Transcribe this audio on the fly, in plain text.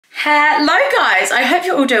Hello guys, I hope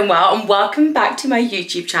you're all doing well and welcome back to my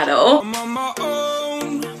YouTube channel. I'm on my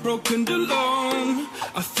own, broken alone.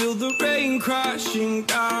 I feel the rain crashing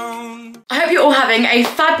down. I hope you're all having a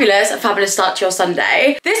fabulous start to your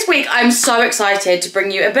Sunday. This week I'm so excited to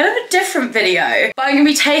bring you a bit of a different video, but I'm going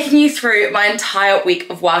to be taking you through my entire week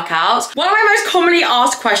of workouts. One of my most commonly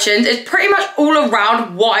asked questions is pretty much all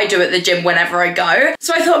around what I do at the gym whenever I go.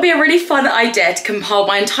 So I thought it'd be a really fun idea to compile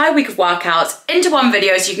my entire week of workouts into one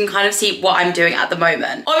video so you can kind of see what I'm doing at the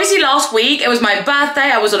moment. Obviously last week it was my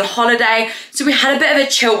birthday, I was on holiday, so we had a bit of a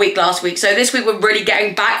chill week last week. So this week we're really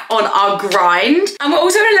getting back on our grind. And we're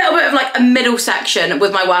also in a little bit of like a middle section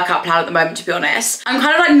with my workout plan at the moment, to be honest. I'm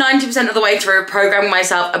kind of like 90% of the way through programming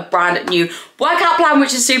myself a brand new workout plan,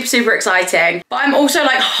 which is super exciting. But I'm also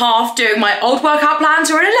like half doing my old workout plan,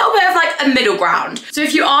 so we're in a little bit of like a middle ground. So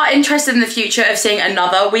if you are interested in the future of seeing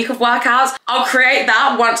another week of workouts, I'll create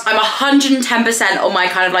that once I'm 110% on my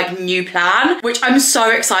kind of like new plan, which I'm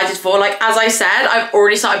so excited for. Like, as I said, I've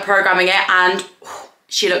already started programming it and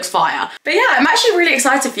she looks fire. But yeah, I'm actually really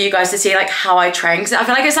excited for you guys to see like how I train, because I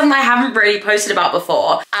feel like it's something I haven't really posted about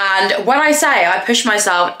before. And when I say I push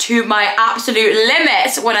myself to my absolute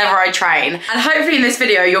limits whenever I train, and hopefully in this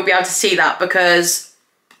video you'll be able to see that, because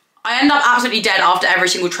I end up absolutely dead after every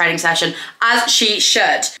single training session, as she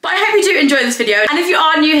should. But I hope you do enjoy this video. And if you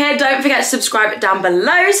are new here, don't forget to subscribe down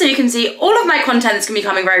below so you can see all of my content that's gonna be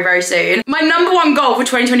coming very soon. My #1 goal for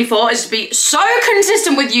 2024 is to be so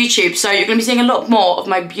consistent with YouTube, so you're gonna be seeing a lot more of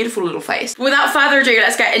my beautiful little face. But without further ado,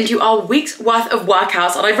 let's get into our week's worth of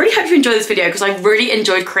workouts. And I really hope you enjoy this video because I really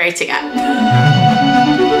enjoyed creating it.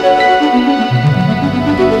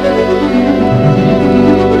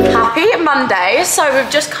 Happy Monday. So we've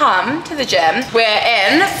just come to the gym. We're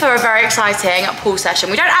in for a very exciting pull session.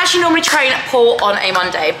 We don't actually normally train pull on a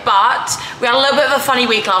Monday, but we had a little bit of a funny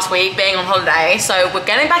week last week being on holiday, so we're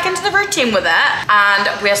getting back into the routine with it, and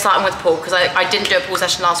we are starting with pull because I didn't do a pull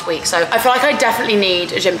session last week, so I feel like I definitely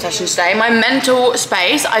need a gym session today. My mental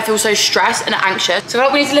space, I feel so stressed and anxious, so I feel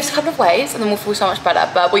like we need to lift a couple of weights and then we'll feel so much better.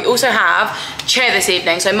 But we also have cheer this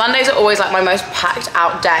evening, so Mondays are always like my most packed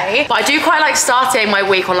out day, but I do quite like starting my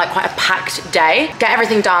week on like quite a packed day, get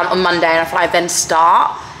everything done on Monday, and I feel like I then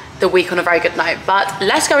start the week on a very good note. But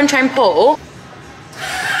let's go and train pull.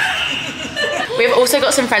 We've also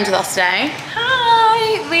got some friends with us today.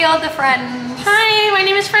 Hi, we are the friends. Hi, my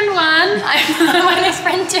name is friend 1. My name is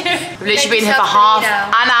friend 2. We've literally been here for half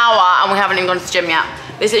an hour and we haven't even gone to the gym yet.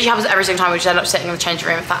 This literally happens every single time. We just end up sitting in the changing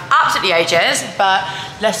room for absolutely ages. But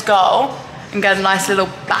let's go and get a nice little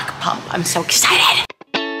back pump. I'm so excited.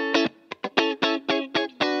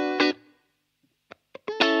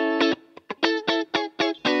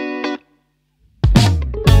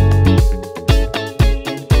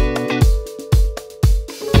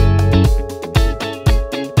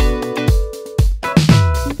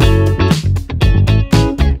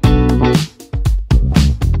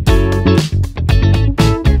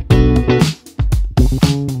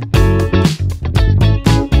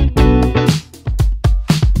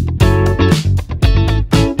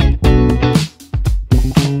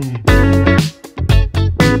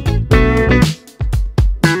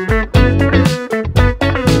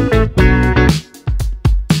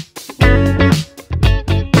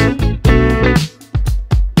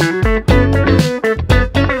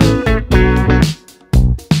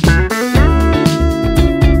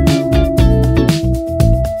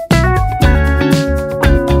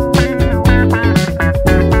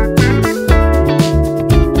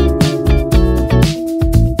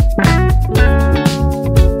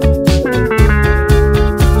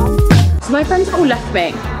 Left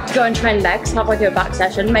me to go and train legs halfway through a back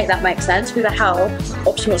session. Make that make sense. Who the hell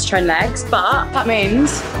option wants to train legs? But that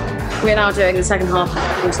means we're now doing the second half of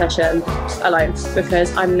the full session alone,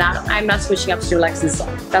 because I'm now switching up to do legs and stuff.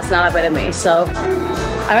 That's now a bit of me. So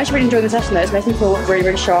I'm actually really enjoying the session though. It's making me feel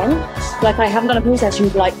really strong. Like, I haven't done a pull session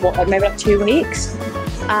for like what, maybe like 2 weeks,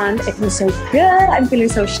 and it feels so good. I'm feeling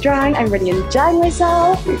so strong. I'm really enjoying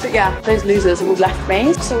myself. But yeah, those losers have all left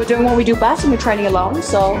me. So we're doing what we do best and we're training along.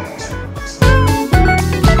 So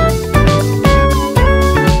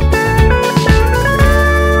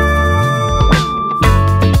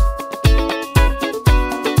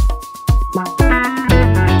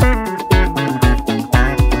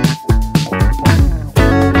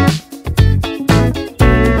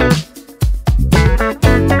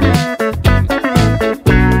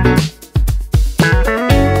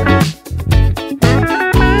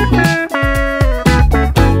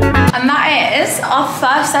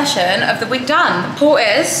first session of the week done. Pool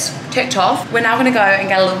is ticked off. We're now gonna go and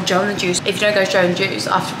get a little Joe and the Juice. If you don't go to Joe and Juice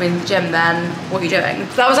after being in the gym, then what are you doing?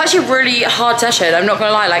 That was actually a really hard session, I'm not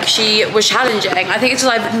gonna lie. Like, she was challenging. I think it's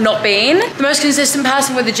because I've not been the most consistent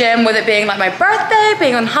person with the gym, with it being like my birthday,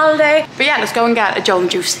 being on holiday. But yeah, let's go and get a Joe and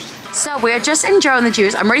Juicy. So we're just in Joe and the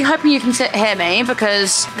Juice. I'm really hoping you can hear me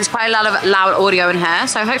because there's quite a lot of loud audio in here.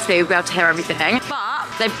 So hopefully we'll be able to hear everything. But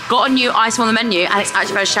they've got a new item on the menu and it's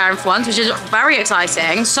actually vegetarian for once, which is very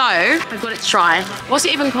exciting. So I've got it to try. What's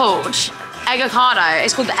it even called? Egg avocado.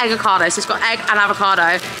 It's called the egg avocado. So it's got egg and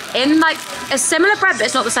avocado in like a similar bread, but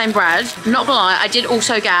it's not the same bread. I'm not gonna lie, I did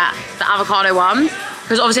also get the avocado one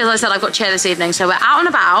because obviously, as I said, I've got cheer this evening. So we're out and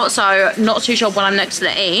about, so not too sure when I'm next to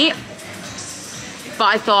eat.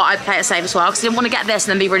 But I thought I'd play it safe as well because I didn't want to get this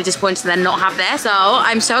and then be really disappointed and then not have this. So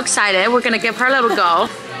I'm so excited. We're gonna give her a little go.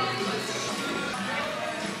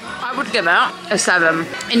 I would give it a 7.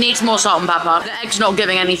 It needs more salt and pepper. The egg's not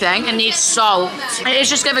giving anything. It needs salt. It is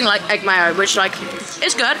just giving like egg mayo, which like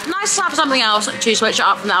is good. Nice to have something else to switch it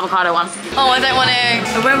up from the avocado one. Oh, I don't want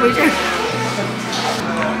to. When would you?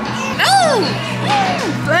 Oh!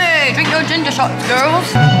 Hey, drink your ginger shots, girls.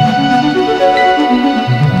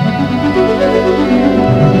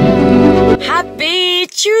 Happy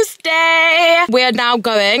Tuesday! We are now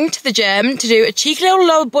going to the gym to do a cheeky little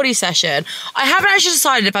lower body session. I haven't actually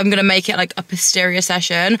decided if I'm going to make it like a posterior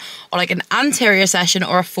session or like an anterior session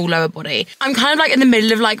or a full lower body. I'm kind of like in the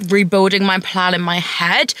middle of like rebuilding my plan in my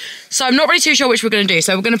head. So I'm not really too sure which we're going to do.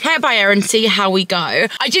 So we're going to play it by ear and see how we go.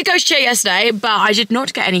 I did go to cheer yesterday, but I did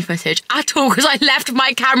not get any footage at all because I left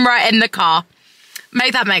my camera in the car.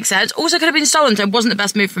 Make that make sense. Also could have been stolen, so it wasn't the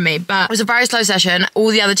best move for me, but it was a very slow session. All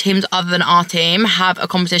the other teams other than our team have a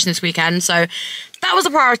competition this weekend, so that was a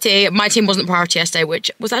priority. My team wasn't a priority yesterday, which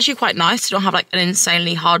was actually quite nice to not have like an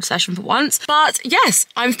insanely hard session for once. But yes,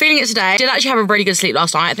 I'm feeling it today. I did actually have a really good sleep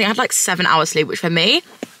last night. I think I had like 7 hours sleep, which for me,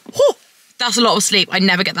 whew, that's a lot of sleep. I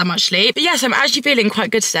never get that much sleep. But yes, I'm actually feeling quite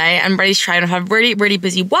good today. I'm ready to train. I've had a really, really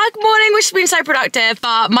busy work morning, which has been so productive.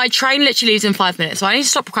 But my train literally leaves in 5 minutes. So I need to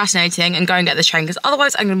stop procrastinating and go and get this train because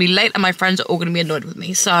otherwise I'm going to be late and my friends are all going to be annoyed with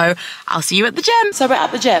me. So I'll see you at the gym. So we're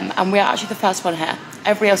at the gym and we are actually the first one here.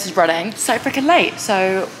 Everybody else is running so freaking late.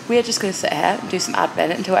 So we're just going to sit here and do some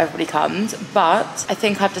admin until everybody comes. But I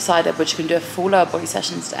think I've decided we're just going to do a full lower body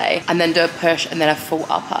session today and then do a push and then a full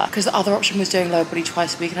upper. Because the other option was doing lower body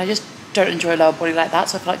twice a week and I just don't enjoy lower body like that,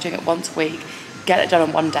 so I feel like doing it once a week, get it done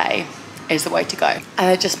in one day is the way to go.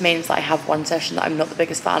 And it just means that I have one session that I'm not the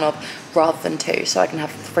biggest fan of rather than 2, so I can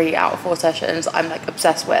have 3 out of 4 sessions I'm like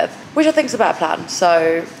obsessed with, which I think is a better plan.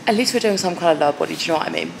 So at least we're doing some kind of lower body, do you know what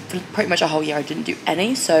I mean? For pretty much a whole year I didn't do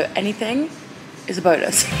any, so anything is a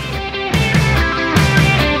bonus.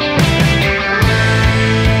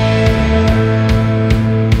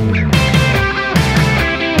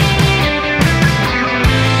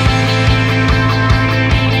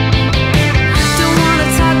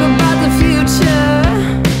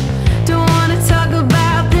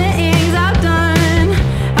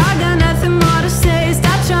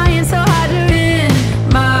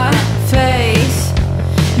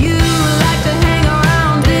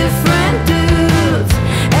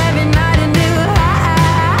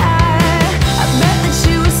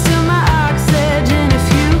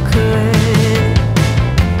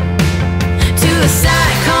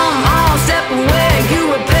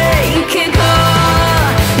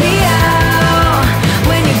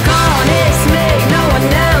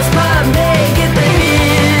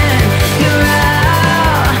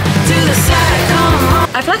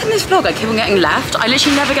 I keep on getting left. I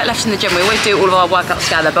literally never get left in the gym. We always do all of our workouts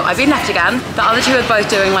together, but I've been left again. The other two are both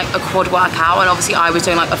doing like a quad workout, and obviously I was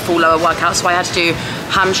doing like a full lower workout, so I had to do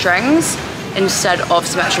hamstrings instead of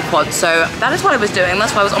symmetric quads. So that is what I was doing.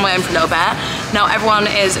 That's why I was on my own for a little bit. Now everyone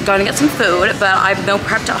is going to get some food, but I've meal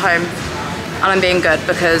prepped at home, and I'm being good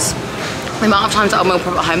because the amount of times that I'll meal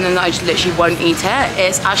prep at home and then I just literally won't eat it,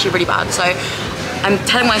 it's actually really bad. So I'm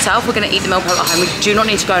telling myself we're gonna eat the meal prep at home. We do not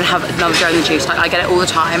need to go and have another Joe and the Juice. Like, I get it all the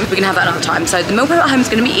time. We can have that another time. So the meal prep at home is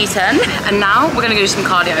gonna be eaten. And now we're gonna go do some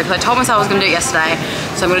cardio because I told myself I was gonna do it yesterday.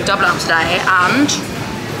 So I'm gonna double it up today and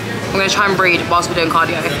I'm gonna try and read whilst we're doing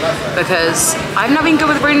cardio because I've never been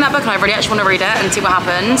good with reading that book and I really actually wanna read it and see what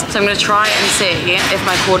happens. So I'm gonna try and see if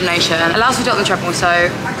my coordination allows me to do it on the treadmill. So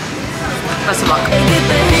best of luck.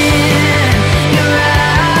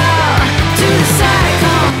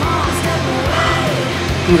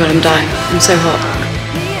 Oh my god, I'm dying. I'm so hot.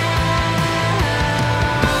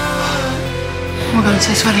 Oh my god, I'm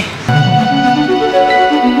so sweaty.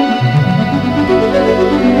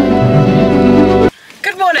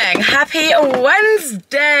 Good morning. Happy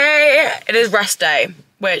Wednesday. It is rest day.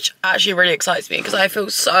 which actually really excites me because I feel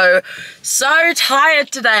so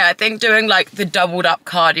tired today. I think doing like the doubled up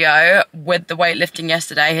cardio with the weightlifting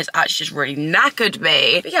yesterday has actually just really knackered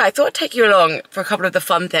me. But yeah, I thought I'd take you along for a couple of the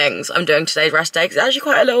fun things I'm doing today's rest day because it's actually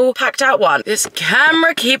quite a little packed out one. This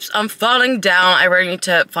camera keeps on falling down. I really need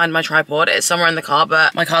to find my tripod. It's somewhere in the car,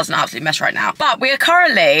 but my car's an absolute mess right now. But we are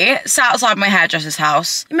currently sat outside my hairdresser's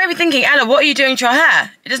house. You may be thinking, Ella, what are you doing to your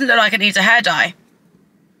hair? It doesn't look like it needs a hair dye.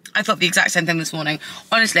 I thought the exact same thing this morning,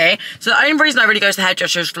 honestly. So the only reason I really go to the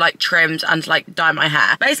hairdresser is to like trims and to like dye my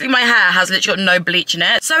hair. Basically my hair has literally got no bleach in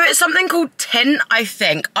it. So it's something called tint, I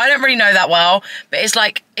think. I don't really know that well, but it's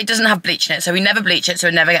like, it doesn't have bleach in it. So we never bleach it so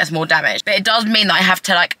it never gets more damaged. But it does mean that I have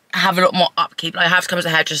to like have a lot more upkeep. Like I have to come to the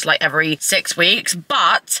hairdresser like every 6 weeks,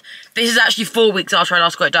 but this is actually 4 weeks after I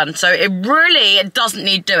last got it done. So it doesn't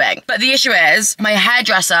need doing. But the issue is my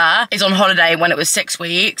hairdresser is on holiday when it was 6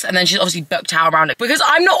 weeks, and then she's obviously booked out around it. Because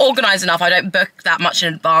I'm not organised enough, I don't book that much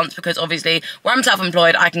in advance because obviously where I'm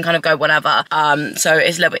self-employed, I can kind of go whenever. So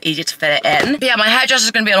it's a little bit easier to fit it in. But yeah, my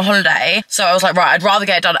hairdresser's gonna be on holiday. So I was like, right, I'd rather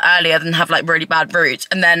get it done earlier than have like really bad roots.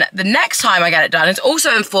 And then the next time I get it done, it's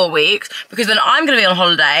also in 4 weeks because then I'm gonna be on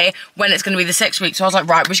holiday when it's going to be the 6 weeks. So I was like,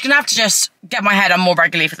 right, we're just going to have to just get my hair done more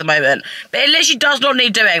regularly for the moment. But it literally does not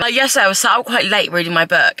need doing. Like yesterday, I was sat up quite late reading my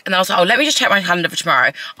book. And then I was like, oh, let me just check my calendar for tomorrow.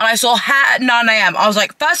 And I saw hair at 9 AM. I was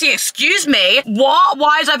like, firstly, excuse me, what?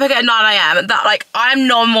 Why did I book it at 9 AM? That, like, I'm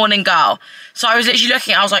not a morning girl. So I was literally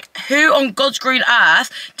looking, I was like, who on God's green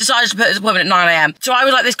earth decided to put this appointment at 9 AM? So I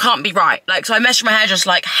was like, this can't be right. Like, so I messaged my hairdresser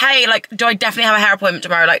like, hey, like, do I definitely have a hair appointment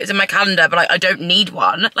tomorrow? Like, it's in my calendar, but like, I don't need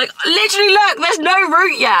one. Like, literally, look, there's no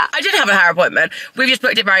root yet. I did have a hair appointment. We've just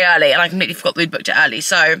booked it very early, and I completely forgot that we'd booked it early.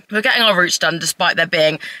 So we're getting our roots done despite there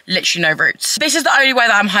being literally no roots. This is the only way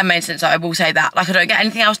that I'm high maintenance, so I will say that. Like, I don't get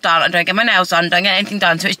anything else done. I don't get my nails done. Don't get anything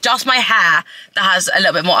done. So it's just my hair that has a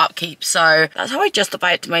little bit more upkeep. So that's how I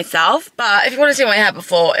justify it to myself. But if you want to see my hair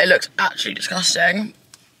before, it looks actually disgusting.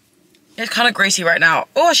 It's kind of greasy right now.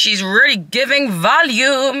 Oh, she's really giving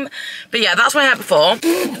volume. But yeah, that's my hair before.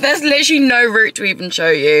 There's literally no root to even show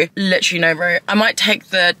you. Literally no root. I might take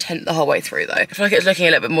the tint the whole way through though. I feel like it's looking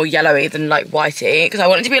a little bit more yellowy than like whitey because I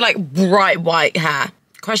want it to be like bright white hair.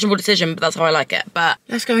 Questionable decision, but that's how I like it. But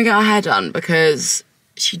let's go and get our hair done because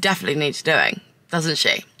she definitely needs doing. Doesn't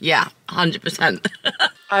she? Yeah, 100%.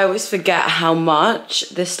 I always forget how much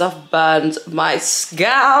this stuff burns my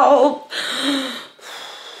scalp.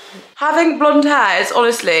 Having blonde hair is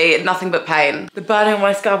honestly nothing but pain. The burning on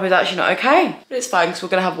my scalp is actually not okay. But it's fine because we're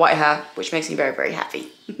gonna have white hair, which makes me very, very happy.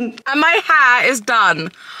 And my hair is done.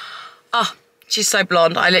 Oh, she's so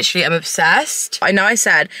blonde. I literally am obsessed. I know I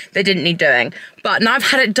said they didn't need doing, but now I've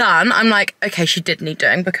had it done, I'm like, okay, she did need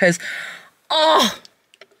doing because, oh,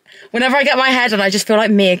 whenever I get my hair done, I just feel like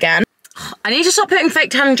me again. I need to stop putting fake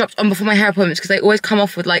tanning drops on before my hair appointments because they always come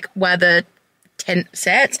off with like where the tint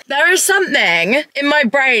sits. There is something in my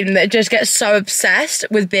brain that just gets so obsessed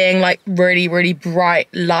with being like really, really bright,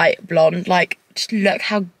 light blonde. Like, just look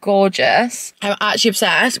how gorgeous. I'm actually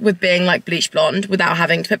obsessed with being like bleach blonde without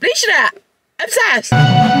having to put bleach in it. Obsessed.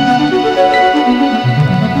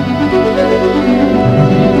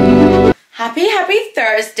 Happy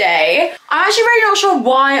Thursday. I'm actually really not sure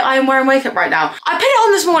why I'm wearing makeup right now. I put it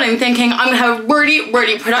on this morning thinking I'm gonna have a really,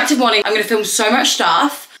 really productive morning. I'm gonna film so much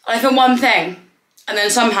stuff. And I film one thing. And then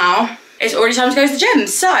somehow it's already time to go to the gym.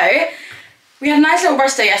 So we had a nice little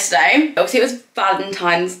rest day yesterday. Obviously it was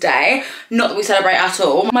Valentine's Day. Not that we celebrate at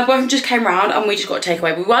all. My boyfriend just came around and we just got a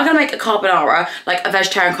takeaway. We were gonna make a carbonara, like a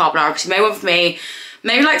vegetarian carbonara, because he made one for me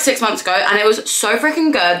maybe like 6 months ago, and it was so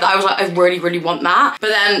freaking good that I was like, I really, really want that. But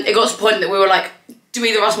then it got to the point that we were like, do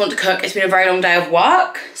either of us want to cook? It's been a very long day of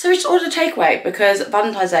work. So we just ordered a takeaway because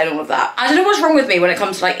Valentine's Day and all of that. I don't know what's wrong with me when it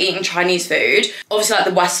comes to like eating Chinese food. Obviously like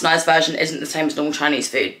the westernized version isn't the same as normal Chinese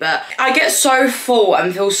food, but I get so full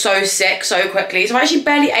and feel so sick so quickly. So I actually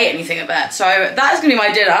barely ate anything of it. So that is gonna be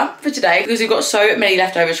my dinner for today because we've got so many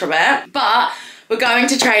leftovers from it. But we're going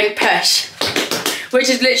to train push, which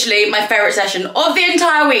is literally my favorite session of the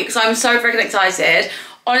entire week. So I'm so freaking excited.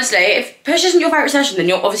 Honestly, if push isn't your favourite session, then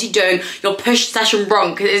you're obviously doing your push session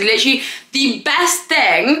wrong because it's literally the best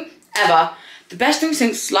thing ever. The best thing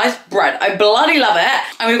since sliced bread. I bloody love it.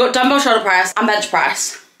 And we've got dumbbell shoulder press and bench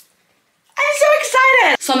press. I'm so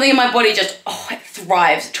excited. Something in my body just, oh, it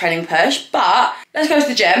thrives at training push. But let's go to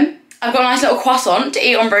the gym. I've got a nice little croissant to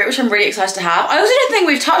eat en route, which I'm really excited to have. I also don't think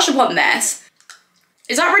we've touched upon this.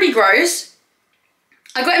 Is that really gross?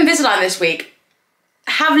 I got Invisalign this week.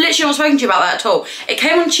 Have literally not spoken to you about that at all. It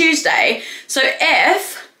came on Tuesday, so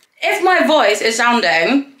if my voice is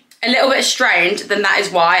sounding a little bit strained, then that is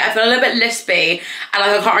why. I feel a little bit lispy and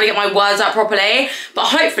like I can't really get my words out properly, but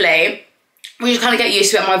hopefully we just kind of get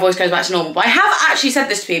used to it and my voice goes back to normal. But I have actually said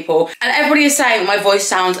this to people and everybody is saying my voice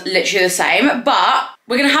sounds literally the same, but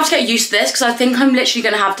we're gonna have to get used to this because I think I'm literally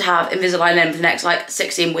gonna have Invisalign in for the next like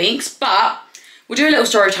 16 weeks. But we'll do a little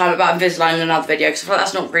story time about Invisalign in another video because I feel like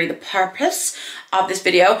that's not really the purpose of this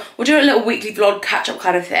video. We'll do a little weekly vlog catch-up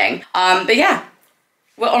kind of thing. But yeah,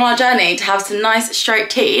 we're on our journey to have some nice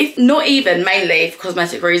straight teeth. Not even mainly for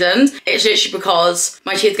cosmetic reasons. It's literally because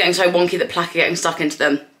my teeth are getting so wonky that plaque are getting stuck into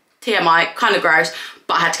them. TMI, kind of gross,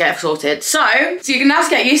 but I had to get it sorted. So you can now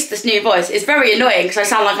get used to this new voice. It's very annoying because I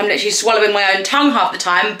sound like I'm literally swallowing my own tongue half the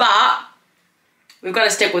time, but we've got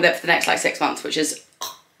to stick with it for the next like 6 months, which is,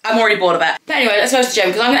 I'm already bored of it. But anyway, let's go to the gym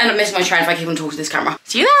because I'm gonna end up missing my train if I keep on talking to this camera.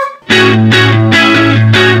 See you there.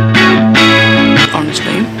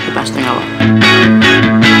 Honestly, the best thing ever.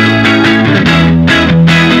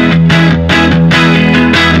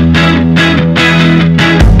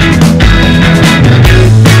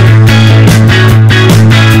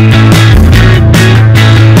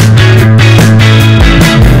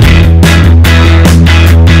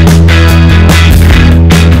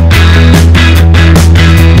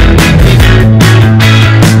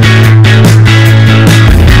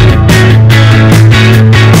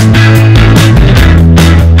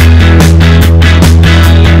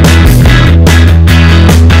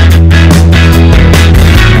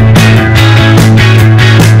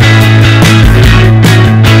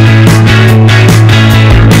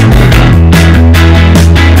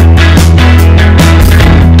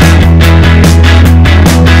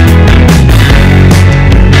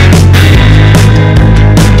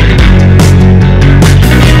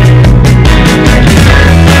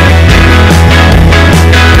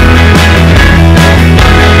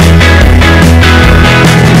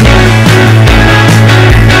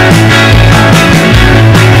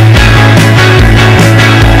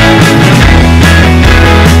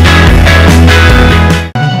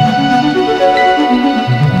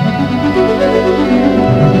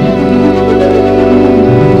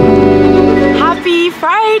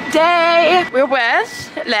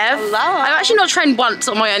 I've actually not trained once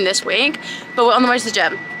on my own this week, but we're on the way to the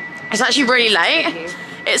gym. It's actually really late.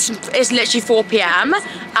 It's literally 4 PM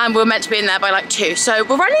and we're meant to be in there by like 2. So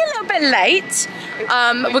we're running a little bit late.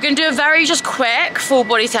 We're gonna do a very just quick full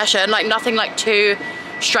body session, like nothing like too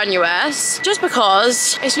strenuous, just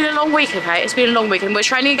because it's been a long week, okay? It's been a long week and we're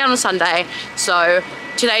training again on Sunday. So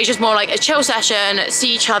today's just more like a chill session,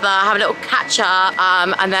 see each other, have a little catch up,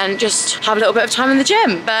 and then just have a little bit of time in the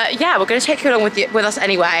gym. But yeah, we're gonna take you along with us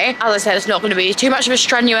anyway. As I said, it's not gonna be too much of a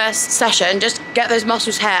strenuous session. Just get those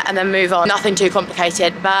muscles here and then move on. Nothing too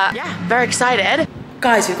complicated, but yeah, very excited.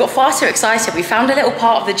 Guys, we've got far too excited. We found a little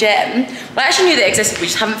part of the gym. We actually knew that it existed, we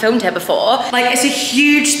just haven't filmed here before. Like, it's a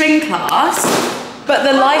huge spin class, but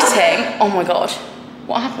the lighting, oh my God,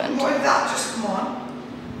 what happened? What did that just come on?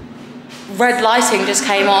 Red lighting just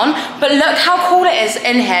came on, but look how cool it is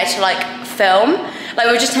in here to like film. Like,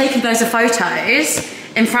 we're just taking loads of photos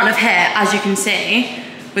in front of here, as you can see,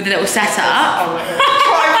 with the little setup.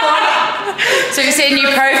 So if you see a new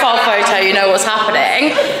profile photo, you know what's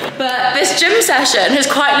happening. But this gym session has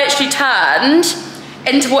quite literally turned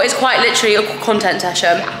into what is quite literally a content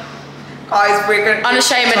session. Guys, we're going to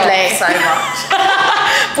unashamedly so much.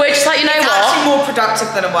 We're just like, you know it's what? It's actually more productive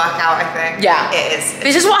than a workout, I think. Yeah. It is.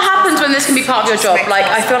 This is what happens when this can be part of your job. Like,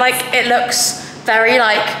 I feel like it looks very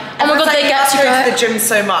like, oh my God, they get to go to the gym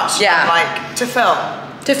so much. Yeah. Like, to film.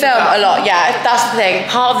 To film a lot, yeah, that's the thing.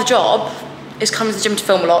 Part of the job is coming to the gym to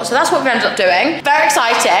film a lot. So that's what we ended up doing. Very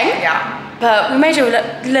exciting. Yeah. But we may do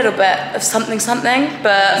a little bit of something,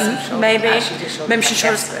 but maybe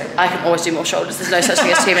shoulders. I can always do more shoulders. There's no such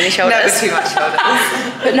thing as too many shoulders. Never too much shoulders.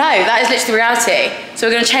 But no, that is literally the reality. So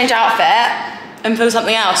we're gonna change outfit and film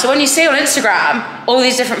something else. So when you see on Instagram all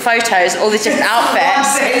these different photos, all these different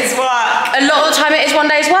outfits, One day's work. A lot of the time it is one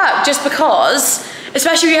day's work, just because,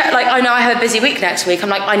 especially like, I know I have a busy week next week. I'm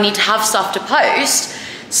like, I need to have stuff to post.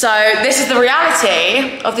 So this is the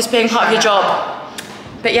reality of this being part of your job.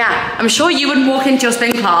 But yeah, I'm sure you wouldn't walk into your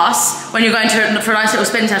spin class when you're going for a nice little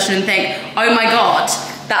spin session and think, oh my God,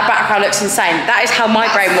 that background looks insane. That is how my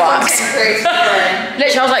brain works.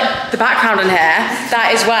 Literally, I was like, the background in here,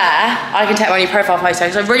 that is where I can take my new profile photo.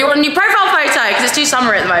 Because I really want a new profile photo because it's too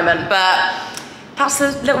summery at the moment. But that's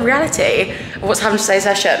the little reality of what's happened today's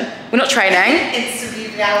session. We're not training. Instantly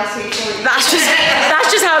reality for you. That's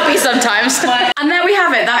just how it be sometimes. And there we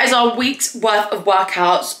have it. That is our week's worth of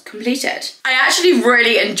workouts completed. I actually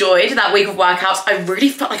really enjoyed that week of workouts. I really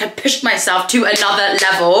felt like I pushed myself to another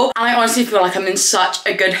level. And I honestly feel like I'm in such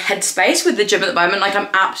a good headspace with the gym at the moment. Like I'm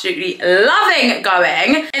absolutely loving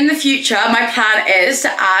going. In the future, my plan is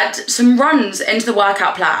to add some runs into the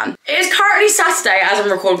workout plan. It is currently Saturday as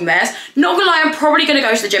I'm recording this. Not gonna lie, I'm probably gonna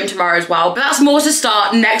go to the gym tomorrow as well, but that's more to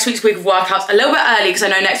start next week's week of workouts a little bit early because I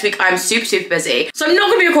know next week I'm super busy. So I'm not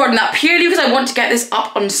gonna be recording that purely because I want to get this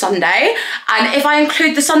up on Sunday. And if I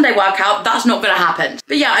include the Sunday workout, that's not gonna happen.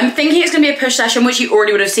 But yeah, I'm thinking it's gonna be a push session, which you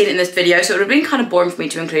already would have seen in this video, so it would have been kind of boring for me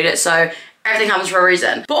to include it. So everything happens for a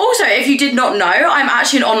reason. But also, if you did not know, I'm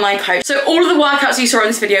actually an online coach. So all of the workouts you saw in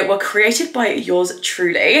this video were created by yours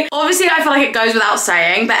truly. Obviously, I feel like it goes without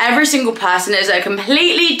saying, but every single person is a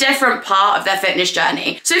completely different part of their fitness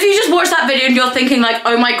journey. So if you just watched that video and you're thinking like,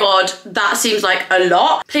 oh my God, that seems like a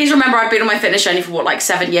lot, please remember I've been on my fitness journey for what, like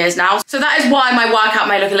 7 years now. So that is why my workout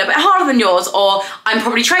may look a little bit harder than yours, or I'm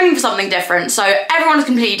probably training for something different. So everyone's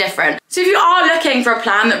completely different. So if you are looking for a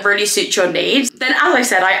plan that really suits your needs, then as I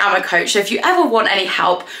said, I am a coach. So if you ever want any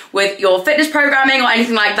help with your fitness programming or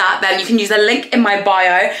anything like that, then you can use the link in my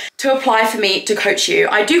bio to apply for me to coach you.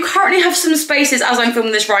 I do currently have some spaces as I'm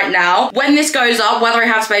filming this right now. When this goes up, whether I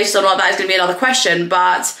have spaces or not, that is gonna be another question.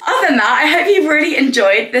 But other than that, I hope you really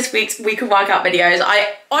enjoyed this week's week of workout videos.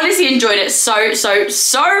 I honestly enjoyed it so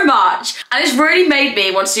much. And it's really made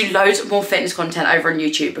me want to do loads more fitness content over on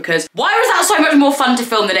YouTube, because why was that so much more fun to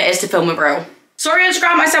film than it is to film a reel? Sorry,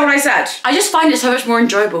 Instagram, I said what I said. I just find it so much more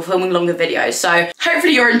enjoyable filming longer videos. So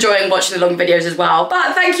hopefully you're enjoying watching the long videos as well.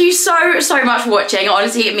 But thank you so much for watching.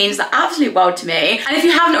 Honestly, it means the absolute world to me. And if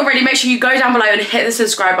you haven't already, make sure you go down below and hit the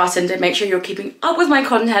subscribe button to make sure you're keeping up with my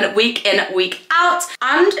content week in, week out.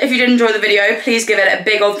 And if you did enjoy the video, please give it a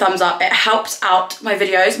big old thumbs up. It helps out my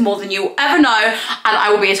videos more than you will ever know, and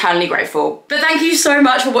I will be eternally grateful. But thank you so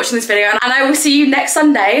much for watching this video, and I will see you next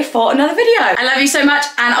Sunday for another video. I love you so much,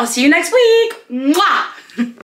 and I'll see you next week. Mwah!